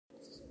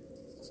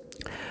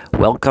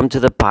Welcome to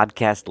the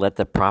podcast, Let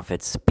the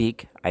Prophets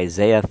Speak,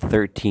 Isaiah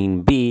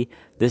 13b.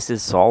 This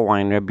is Saul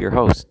Weinreb, your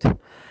host.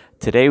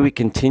 Today we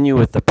continue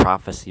with the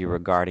prophecy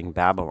regarding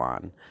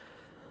Babylon.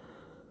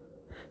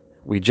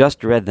 We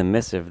just read the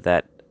missive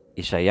that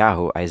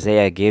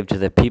Isaiah gave to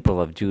the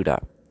people of Judah,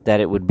 that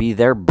it would be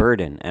their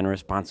burden and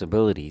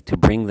responsibility to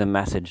bring the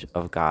message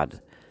of God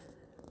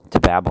to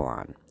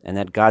Babylon, and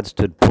that God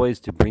stood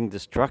poised to bring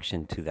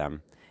destruction to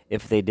them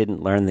if they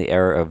didn't learn the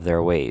error of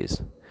their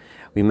ways.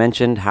 We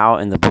mentioned how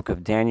in the book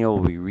of Daniel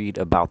we read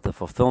about the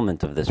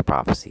fulfillment of this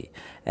prophecy,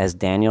 as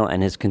Daniel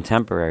and his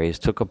contemporaries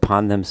took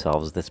upon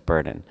themselves this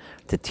burden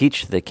to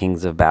teach the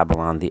kings of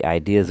Babylon the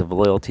ideas of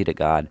loyalty to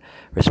God,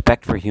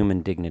 respect for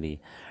human dignity,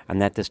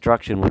 and that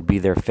destruction would be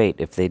their fate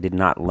if they did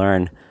not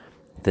learn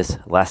this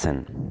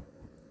lesson.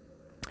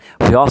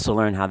 We also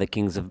learn how the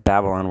kings of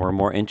Babylon were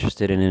more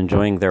interested in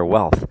enjoying their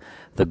wealth,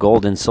 the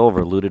gold and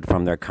silver looted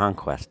from their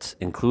conquests,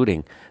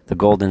 including the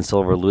gold and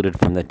silver looted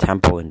from the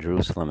temple in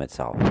Jerusalem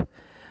itself.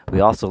 We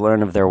also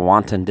learn of their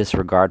wanton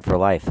disregard for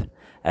life,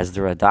 as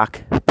the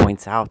Radak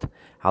points out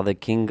how the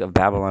king of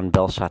Babylon,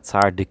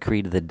 Belshazzar,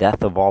 decreed the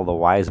death of all the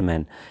wise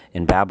men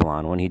in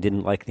Babylon when he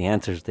didn't like the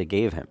answers they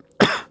gave him.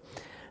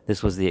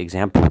 This was the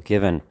example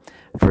given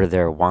for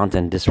their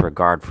wanton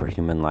disregard for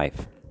human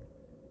life.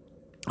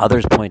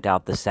 Others point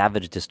out the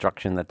savage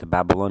destruction that the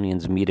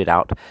Babylonians meted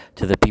out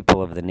to the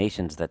people of the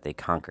nations that they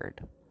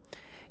conquered.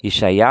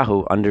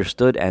 Yeshayahu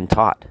understood and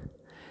taught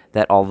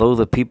that although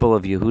the people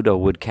of Yehuda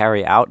would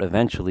carry out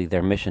eventually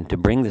their mission to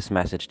bring this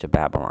message to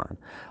Babylon,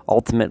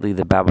 ultimately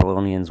the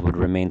Babylonians would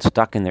remain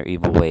stuck in their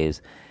evil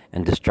ways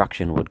and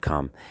destruction would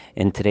come.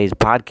 In today's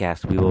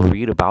podcast, we will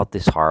read about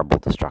this horrible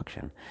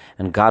destruction,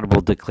 and God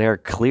will declare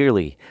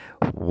clearly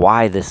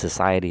why the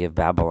society of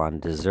Babylon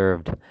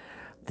deserved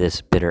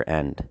this bitter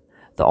end.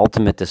 The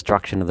ultimate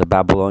destruction of the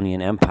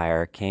Babylonian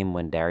Empire came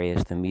when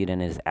Darius the Mede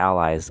and his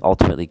allies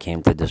ultimately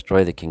came to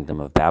destroy the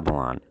kingdom of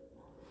Babylon.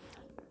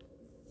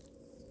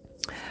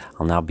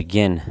 I'll now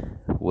begin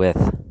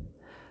with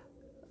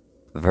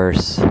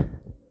verse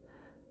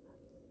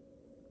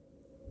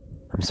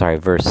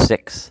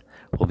 6.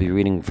 We'll be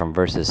reading from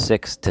verses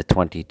 6 to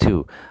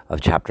 22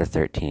 of chapter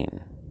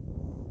 13.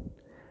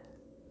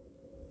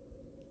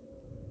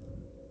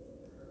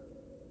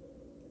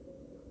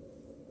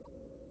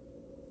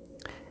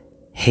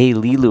 Hey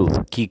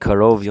Lilu, ki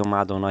karov yom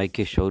Adonai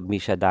kishod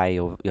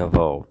mishadai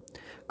yavo.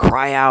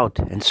 Cry out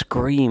and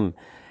scream,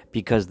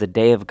 because the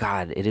day of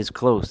God, it is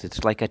close.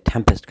 It's like a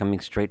tempest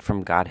coming straight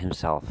from God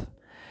himself.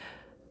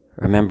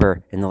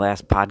 Remember, in the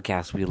last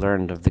podcast, we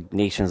learned of the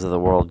nations of the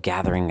world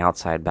gathering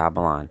outside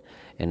Babylon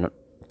and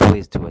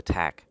poised to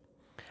attack.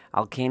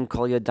 Al kain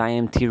kol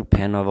yadayim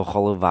tirpen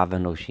avachol vav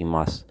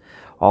enoshimas.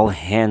 All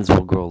hands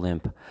will grow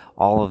limp.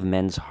 All of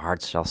men's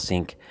hearts shall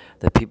sink.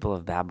 The people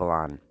of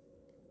Babylon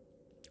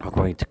are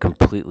going to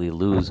completely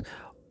lose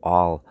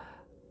all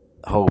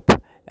hope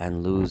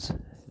and lose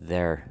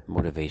their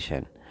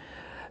motivation.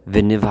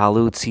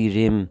 V'nivhalu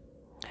tzirim,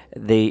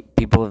 the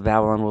people of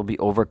Babylon will be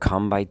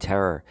overcome by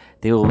terror.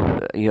 They will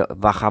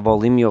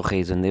v'chavolim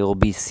yochezon, they will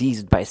be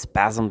seized by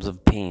spasms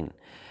of pain.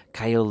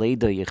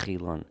 Kayoleda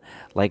yechilon,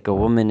 like a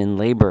woman in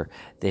labor,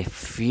 they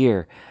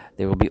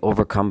will be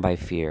overcome by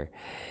fear.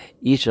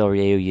 Every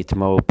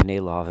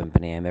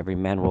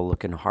man will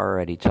look in horror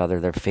at each other,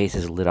 their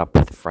faces lit up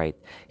with fright.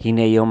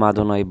 Hine yom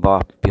Adonai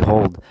ba,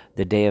 behold,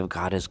 the day of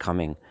God is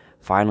coming.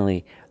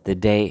 Finally, the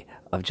day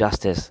of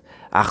justice.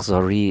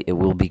 Achzori, it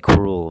will be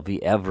cruel.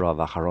 V'evra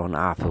v'charon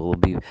af, it will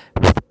be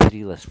with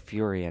pitiless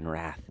fury and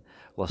wrath.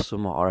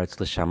 L'suma aretz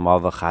l'shama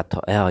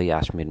v'chato'el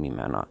yashmid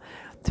mimena,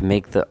 to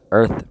make the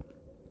earth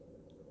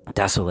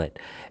desolate,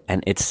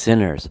 and its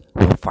sinners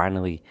will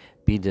finally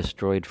be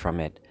destroyed from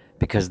it,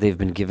 because they've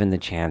been given the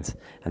chance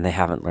and they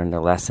haven't learned their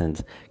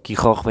lessons. The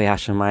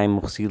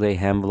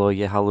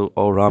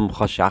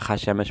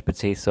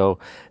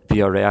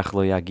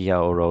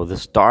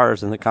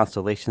stars and the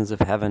constellations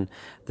of heaven,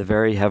 the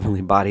very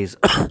heavenly bodies,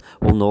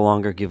 will no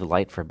longer give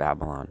light for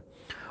Babylon.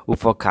 And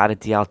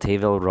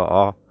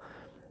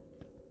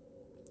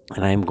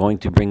I am going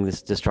to bring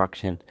this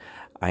destruction.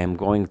 I am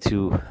going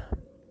to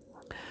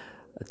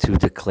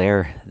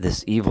declare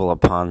this evil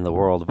upon the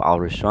world of Al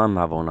Rishon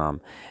Avonam,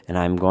 and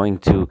I'm going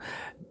to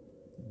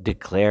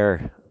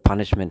declare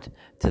punishment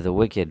to the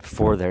wicked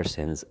for their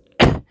sins.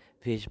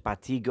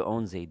 V'ishpati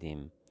ge'on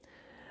zedim,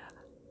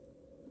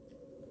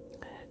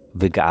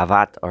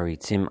 v'ga'avat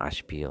aritzim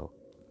ashpil.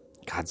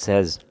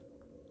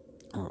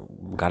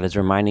 God is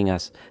reminding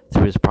us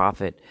through his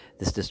prophet,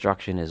 this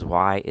destruction is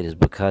why. It is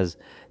because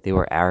they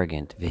were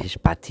arrogant.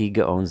 V'ishpati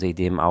ge'on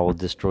zedim, I will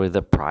destroy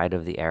the pride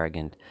of the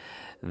arrogant.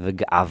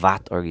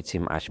 V'ga'avat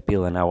oritzim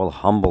ashpil, and I will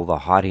humble the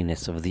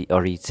haughtiness of the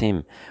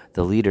oritzim,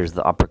 the leaders,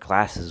 the upper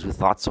classes, who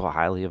thought so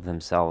highly of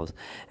themselves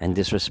and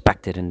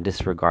disrespected and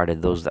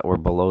disregarded those that were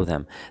below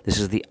them. This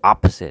is the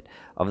opposite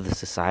of the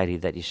society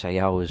that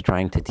Yeshayahu is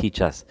trying to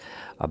teach us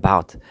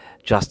about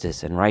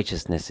justice and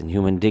righteousness and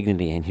human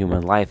dignity and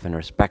human life and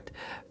respect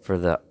for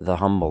the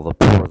humble, the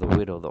poor, the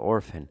widow, the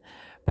orphan.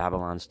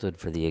 Babylon stood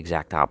for the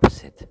exact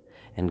opposite.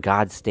 And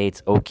God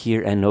states,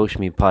 Okir enosh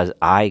mipaz,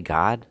 I,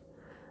 God,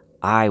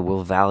 I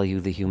will value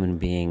the human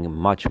being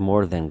much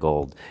more than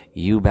gold.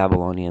 You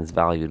Babylonians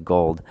valued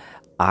gold.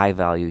 I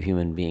value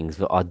human beings.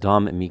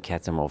 Adam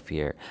miketzem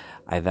Ophir.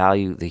 I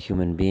value the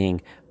human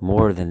being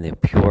more than the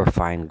pure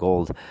fine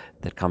gold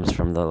that comes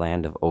from the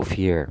land of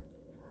Ophir.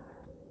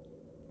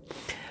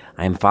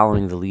 I am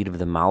following the lead of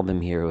the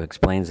Malbim here, who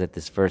explains that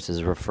this verse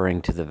is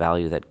referring to the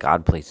value that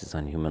God places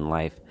on human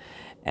life,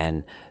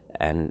 and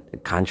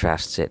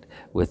contrasts it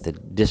with the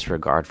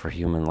disregard for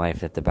human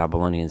life that the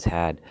Babylonians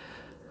had.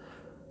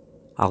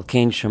 Al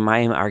kain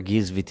shemayim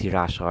argiz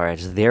v'tirash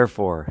haaretz.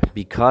 Therefore,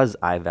 because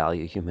I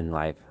value human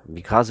life,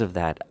 because of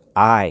that,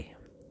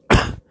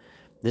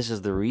 this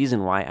is the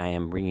reason why I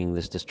am bringing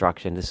this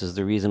destruction. This is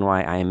the reason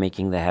why I am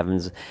making the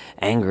heavens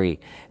angry.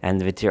 And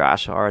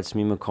v'tirash haaretz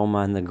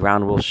mimakoma, and the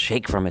ground will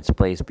shake from its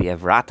place.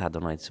 Bi'evrat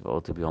Adonai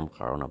tzvaot b'yom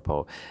charon,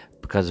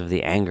 because of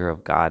the anger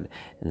of God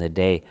and the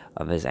day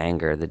of His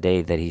anger, the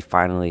day that He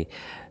finally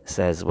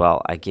says,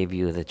 well, I gave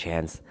you the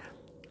chance.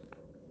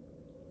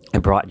 I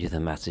brought you the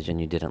message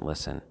and you didn't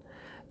listen.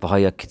 Over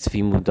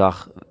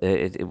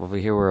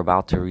here we're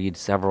about to read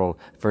several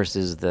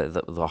verses,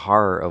 the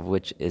horror of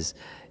which is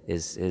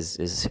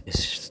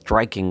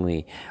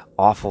strikingly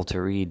awful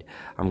to read.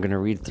 I'm going to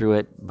read through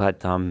it,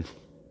 but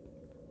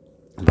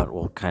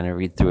we'll kind of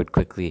read through it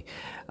quickly.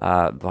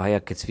 Like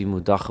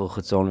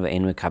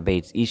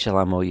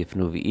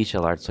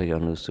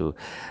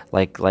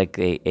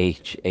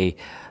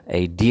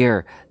a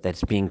deer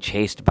that's being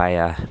chased by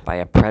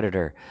a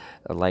predator,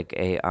 like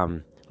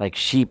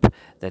sheep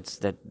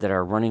that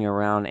are running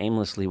around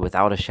aimlessly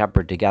without a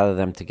shepherd to gather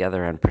them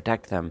together and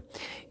protect them.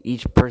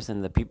 Each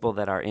person, the people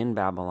that are in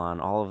Babylon,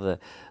 all of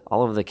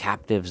the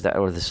captives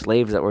or the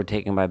slaves that were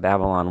taken by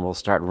Babylon, will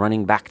start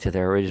running back to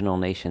their original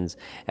nations.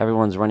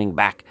 Everyone's running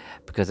back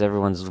because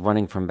everyone's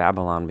running from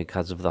Babylon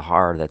because of the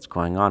horror that's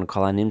going on.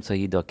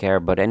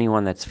 But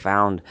everyone that's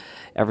found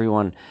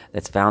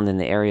in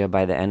the area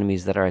by the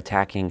enemies that are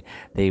attacking,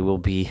 they will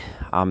be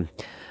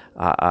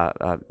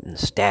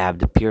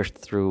stabbed, pierced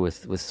through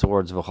with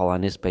swords,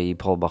 and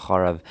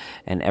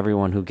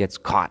everyone who gets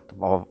caught,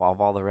 of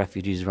all the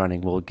refugees running,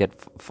 will get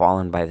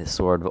fallen by the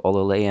sword.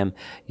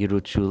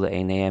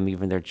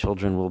 Even their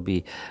children will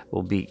be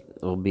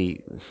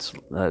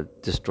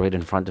destroyed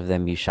in front of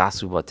them.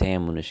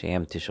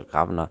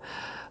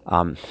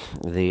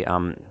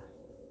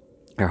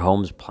 Their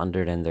homes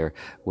plundered and their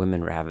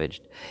women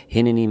ravaged. I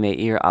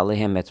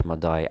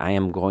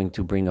am going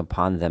to bring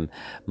upon them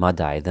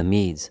Madai, the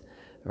Medes,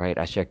 right?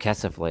 Asher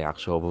kesef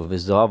le'achshovu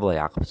v'zav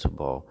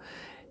le'achbsubo.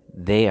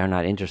 They are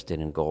not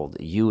interested in gold.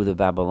 You, the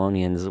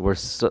Babylonians,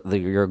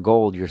 your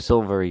gold, your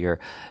silver, your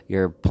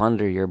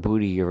plunder, your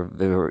booty,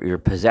 your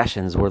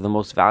possessions were the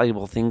most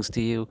valuable things to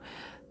you.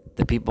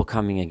 The people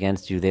coming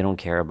against you, they don't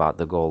care about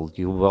the gold.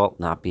 You will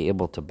not be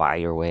able to buy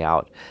your way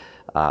out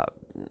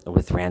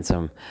with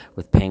ransom,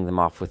 with paying them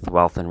off with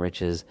wealth and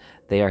riches.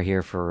 They are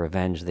here for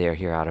revenge. They are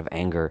here out of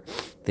anger.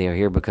 They are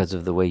here because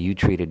of the way you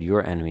treated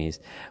your enemies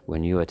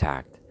when you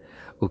attacked.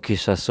 They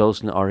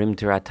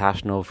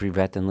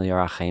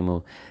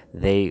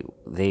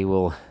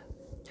will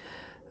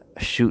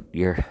shoot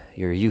your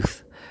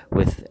youth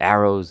with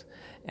arrows,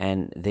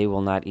 and they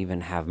will not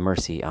even have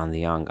mercy on the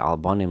young,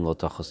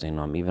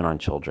 even on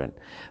children.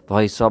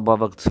 And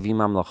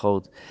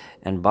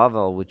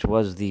Bavel, which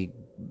was the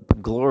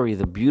glory,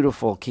 the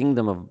beautiful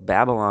kingdom of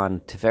Babylon,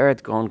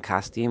 Tiferet Gon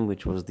Kastim,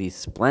 which was the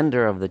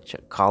splendor of the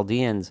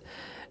Chaldeans.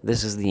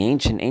 This is the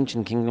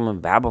ancient kingdom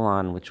of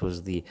Babylon, which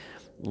was the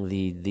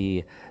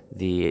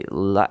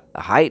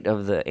height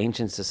of the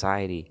ancient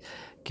society.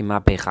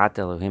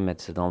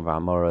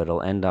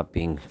 It'll end up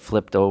being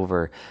flipped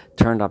over,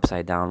 turned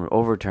upside down,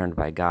 overturned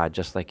by God,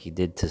 just like He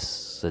did to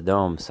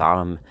Sodom,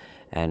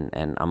 and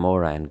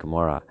Amorah and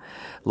Gomorrah.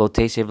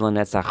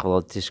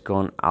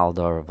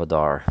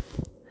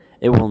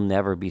 It will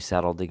never be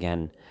settled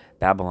again.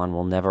 Babylon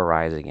will never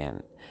rise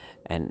again,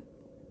 and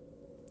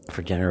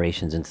for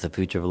generations into the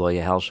future,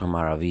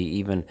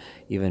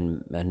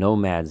 even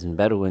nomads and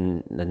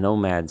Bedouin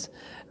nomads,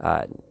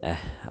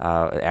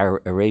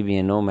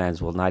 Arabian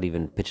nomads will not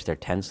even pitch their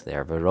tents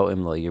there.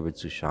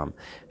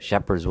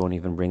 Shepherds won't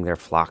even bring their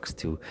flocks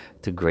to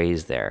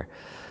graze there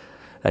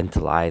and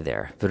to lie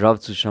there. Who's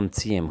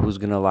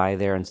going to lie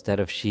there instead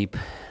of sheep?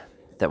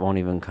 That won't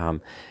even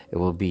come. It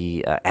will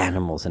be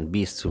animals and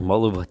beasts.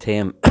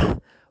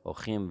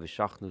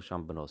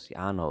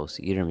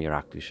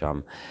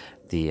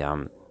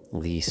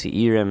 The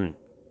Seirim,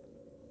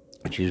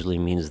 which usually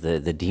means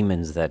the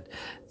demons that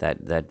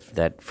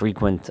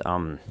frequent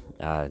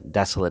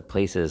desolate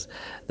places,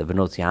 the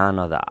Benot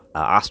Yana, the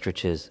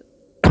ostriches,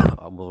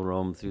 will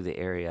roam through the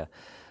area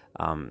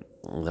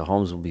The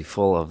homes will be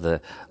full of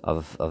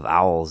of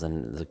owls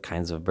and the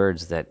kinds of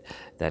birds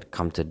that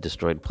come to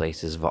destroyed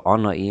places.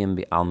 Va'ana'im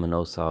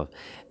bi'almanosov,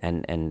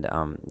 and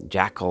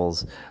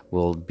jackals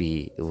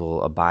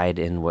will abide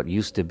in what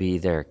used to be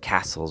their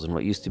castles and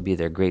what used to be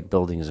their great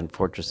buildings and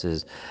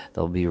fortresses.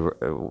 There'll be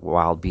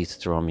wild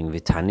beasts roaming.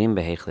 Vitanim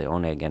behechle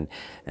oneg,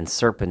 and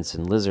serpents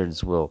and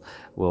lizards will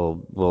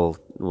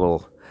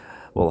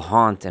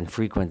haunt and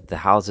frequent the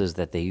houses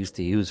that they used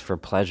to use for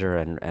pleasure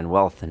and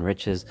wealth and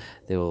riches.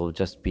 They will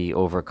just be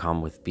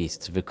overcome with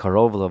beasts.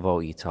 V'karov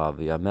lavo ita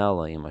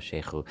v'yamel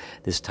imasheichu.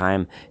 This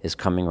time is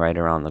coming right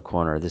around the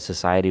corner. This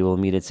society will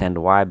meet its end.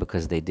 Why?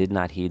 Because they did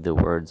not heed the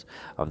words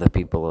of the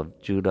people of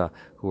Judah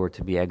who were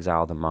to be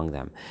exiled among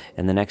them.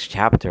 In the next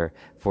chapter,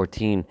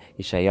 14,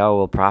 Yeshayahu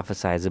will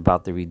prophesy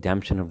about the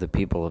redemption of the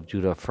people of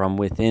Judah from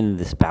within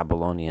this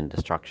Babylonian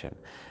destruction.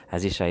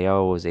 As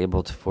Yeshayahu was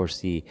able to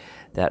foresee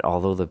that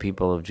although the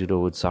people of Judah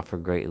would suffer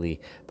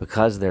greatly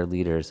because their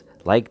leaders,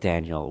 like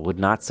Daniel, would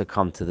not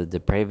succumb to the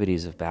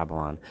depravities of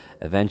Babylon,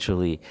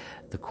 eventually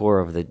the core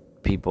of the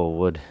people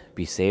would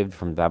be saved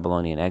from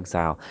Babylonian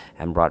exile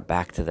and brought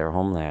back to their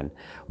homeland,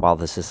 while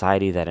the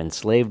society that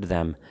enslaved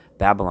them,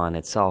 Babylon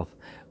itself,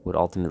 would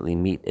ultimately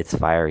meet its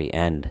fiery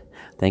end.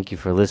 Thank you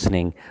for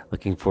listening.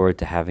 Looking forward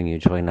to having you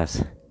join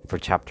us for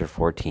chapter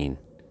 14.